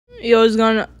Yo, what's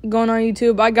going on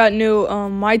YouTube? I got new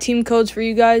MyTeam codes for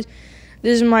you guys.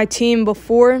 This is my team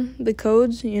before the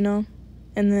codes, you know,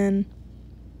 and then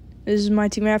this is my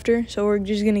team after. So we're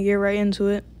just gonna get right into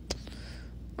it.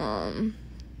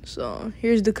 So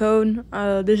here's the code.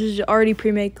 This is already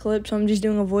pre-made clip, so I'm just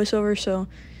doing a voiceover. So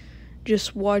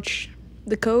just watch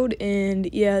the code, and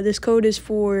yeah, this code is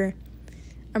for,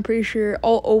 I'm pretty sure,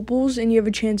 all opals, and you have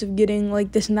a chance of getting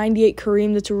like this 98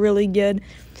 Kareem that's really good.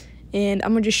 And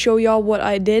I'm going to just show y'all what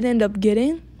I did end up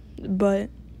getting. But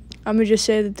I'm going to just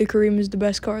say that the Kareem is the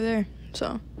best car there.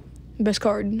 So, best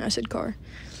card. I said car.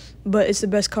 But it's the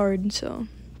best card. So,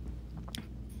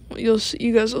 you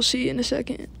guys will see in a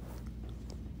second.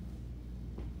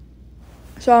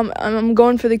 So, I'm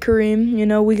going for the Kareem. You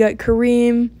know, we got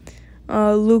Kareem,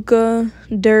 Luka,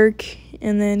 Dirk,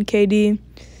 and then KD.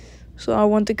 So, I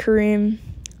want the Kareem.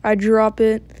 I drop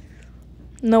it.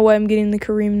 No way I'm getting the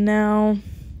Kareem now.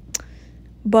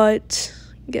 But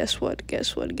guess what?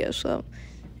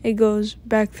 It goes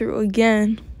back through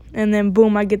again, and then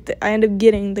boom, I end up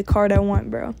getting the card I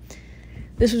want, bro.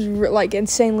 This was like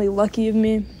insanely lucky of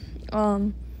me.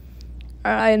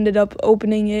 I ended up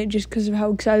opening it just because of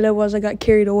how excited I was. I got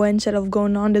carried away instead of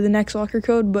going on to the next locker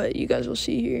code, but you guys will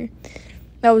see here.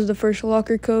 That was the first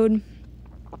locker code.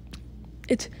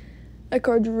 That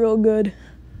card's real good.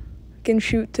 Can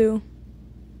shoot too.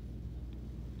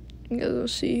 You guys will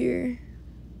see here.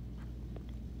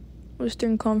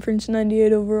 Western Conference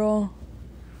 98 overall.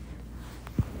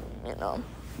 You know.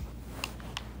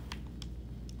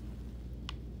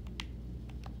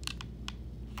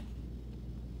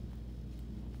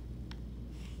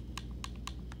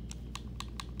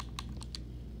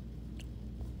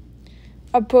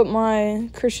 I put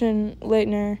my Christian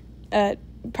Leitner at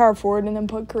power forward and then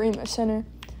put Kareem at center.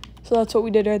 So that's what we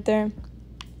did right there.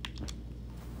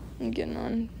 I'm getting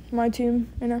on my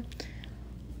team right now.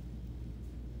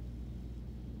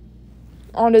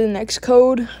 On to the next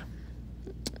code.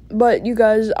 But you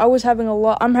guys, I'm having a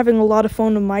lot of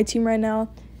fun with my team right now.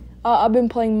 I've been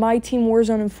playing MyTeam,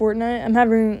 Warzone, and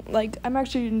Fortnite. I'm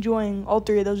actually enjoying all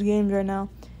three of those games right now.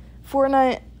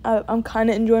 Fortnite, I'm kind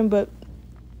of enjoying, but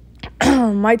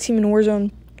MyTeam and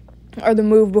Warzone are the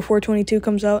move before 22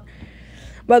 comes out.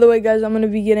 By the way, guys, I'm going to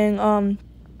be getting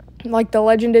like the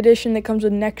Legend Edition that comes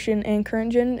with next gen and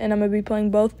current gen, and I'm going to be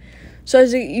playing both. So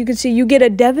as you can see, you get a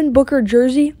Devin Booker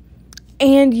jersey,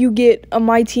 and you get a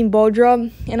MyTeam ball drop,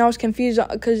 and I was confused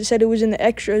because it said it was in the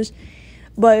extras,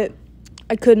 but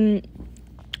I couldn't,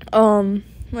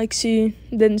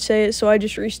 didn't say it, so I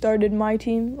just restarted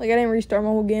MyTeam. Like, I didn't restart my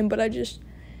whole game, but I just,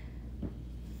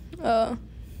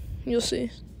 you'll see.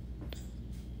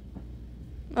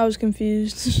 I was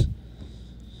confused.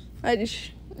 I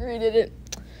just redid it.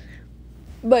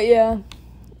 But, yeah,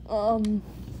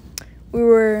 we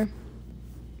were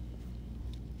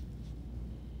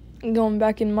going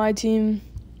back in MyTeam,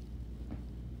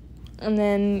 and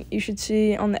then you should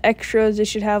see on the extras it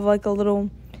should have like a little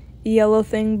yellow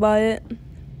thing by it,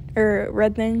 or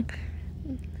red thing,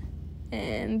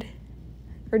 and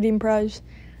redeem prize,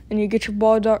 and you get your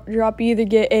ball drop. You either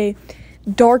get a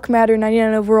dark matter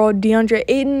 99 overall DeAndre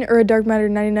Ayton or a dark matter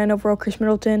 99 overall Chris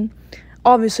Middleton.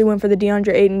 Obviously went for the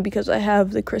DeAndre Ayton because I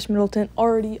have the Chris Middleton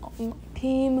already on my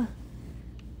team,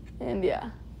 and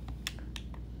yeah,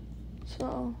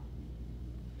 so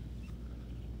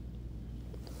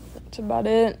that's about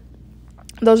it.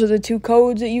 Those are the two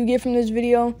codes that you get from this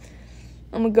video.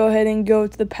 I'm going to go ahead and go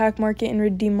to the pack market and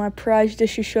redeem my prize. This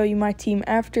should show you my team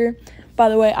after. By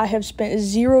the way, I have spent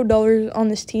 $0 on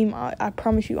this team. I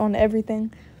promise you, on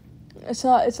everything. It's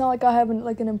not like I have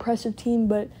an impressive team,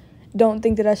 but don't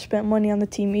think that I spent money on the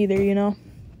team either, you know?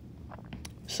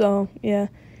 So, yeah.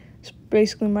 It's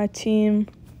basically my team.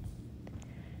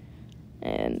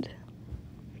 And,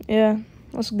 yeah.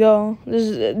 Let's go. This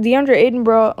is DeAndre Ayton,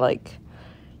 bro. Like,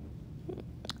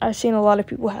 I've seen a lot of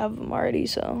people have him already,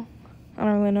 so I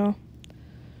don't really know.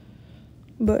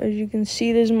 But as you can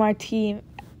see, this is my team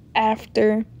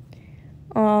after.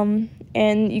 And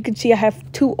you can see I have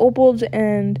 3 opals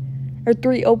and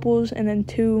then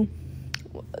 2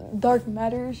 dark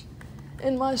matters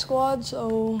in my squad.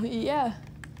 So yeah.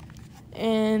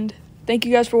 And thank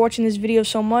you guys for watching this video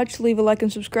so much. Leave a like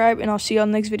and subscribe, and I'll see you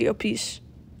on the next video. Peace.